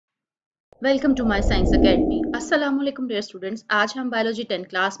Welcome to my science academy. अस्सलाम वालेकुम dear students. आज हम बायोलॉजी 10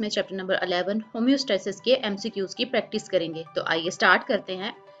 क्लास में चैप्टर नंबर 11 होम्योस्टेसिस के एमसीक्यूज की प्रैक्टिस करेंगे। तो आइए स्टार्ट करते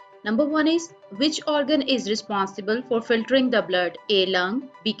हैं। Number 1 is which organ is responsible for filtering the blood? A lung,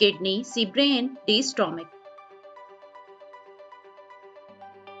 B kidney, C brain, D stomach.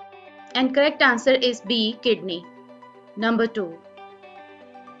 And correct answer is B kidney. Number 2,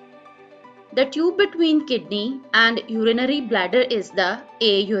 the tube between kidney and urinary bladder is the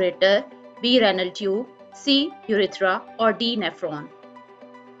A. ureter, B. renal tube, C. urethra, or D. nephron.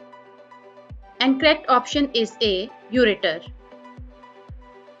 And correct option is A. ureter.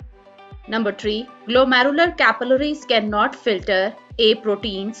 Number 3. Glomerular capillaries cannot filter A.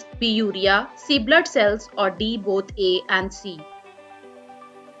 proteins, B. urea, C. blood cells, or D. both A and C.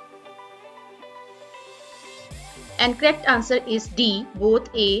 And correct answer is D.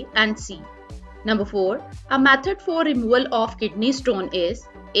 both A and C. Number 4. A method for removal of kidney stone is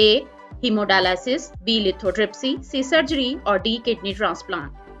A. hemodialysis, B. lithotripsy, C. surgery, or D. kidney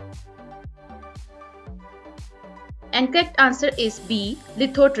transplant. And correct answer is B.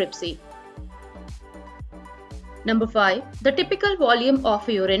 lithotripsy. Number 5. The typical volume of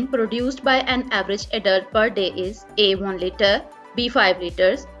urine produced by an average adult per day is A. 1 liter, B. 5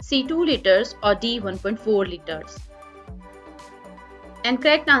 liters, C. 2 liters, or D. 1.4 liters. And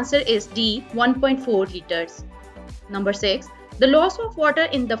correct answer is D. 1.4 liters. Number 6. The loss of water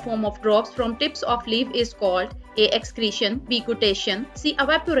in the form of drops from tips of leaf is called A. excretion, B. guttation, C.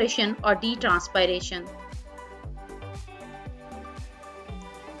 evaporation, or D. transpiration.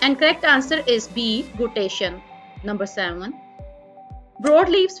 And correct answer is B. guttation. Number 7.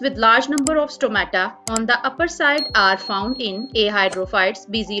 Broadleafs with large number of stomata on the upper side are found in A. hydrophytes,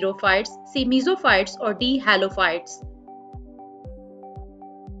 B. xerophytes, C. mesophytes, or D. halophytes.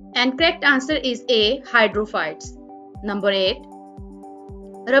 And correct answer is A. hydrophytes. Number 8.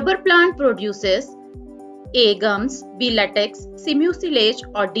 Rubber plant produces A. gums, B. latex, C. mucilage,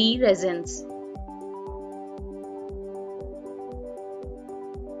 or D. resins.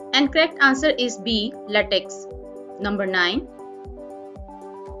 And correct answer is B. latex. Number 9.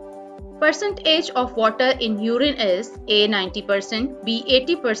 Percentage of water in urine is A. 90%, B.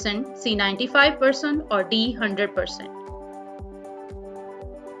 80%, C. 95%, or D. 100%.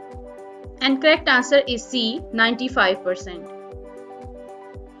 And correct answer is C. 95%.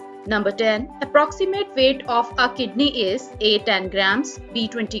 Number 10. Approximate weight of a kidney is A. 10 grams, B.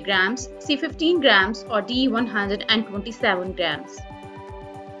 20 grams, C. 15 grams, or D. 127 grams.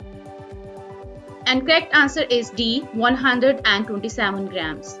 And correct answer is D. 127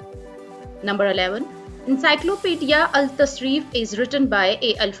 grams. Number 11. Encyclopedia Tasrif is written by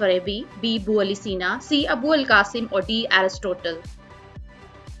A. Al-Farabi, B. Abu al-Sina, C. Abu al-Qasim, or D. Aristotle.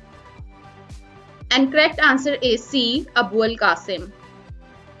 And correct answer is C. Abu al-Qasim.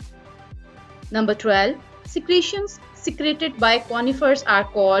 Number 12. Secretions secreted by conifers are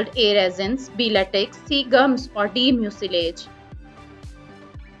called A. resins, B. latex, C. gums, or D. mucilage.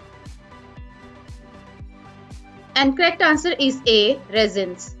 And correct answer is A.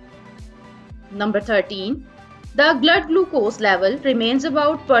 resins. Number 13. The blood glucose level remains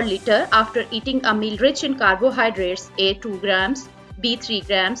about per liter after eating a meal rich in carbohydrates. A. 2 grams, B. 3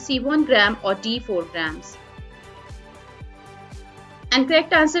 grams, C. 1 gram, or D. 4 grams. And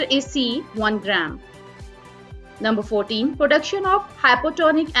correct answer is C. 1 gram. Number 14. Production of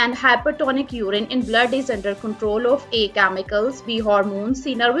hypotonic and hypertonic urine in blood is under control of A. chemicals, B. hormones,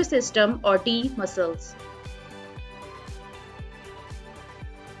 C. nervous system, or D. muscles.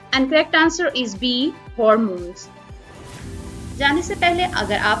 And correct answer is B. hormones. जाने से पहले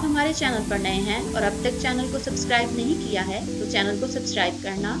अगर आप हमारे channel पर नए हैं और अब तक चैनल को सब्सक्राइब नहीं किया है तो चैनल को सब्सक्राइब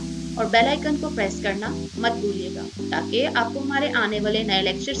करना और बेल आइकन को प्रेस करना मत भूलिएगा ताकि आपको हमारे आने वाले नए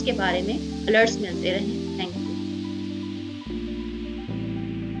लेक्चर्स के बारे में अलर्ट्स मिलते रहें।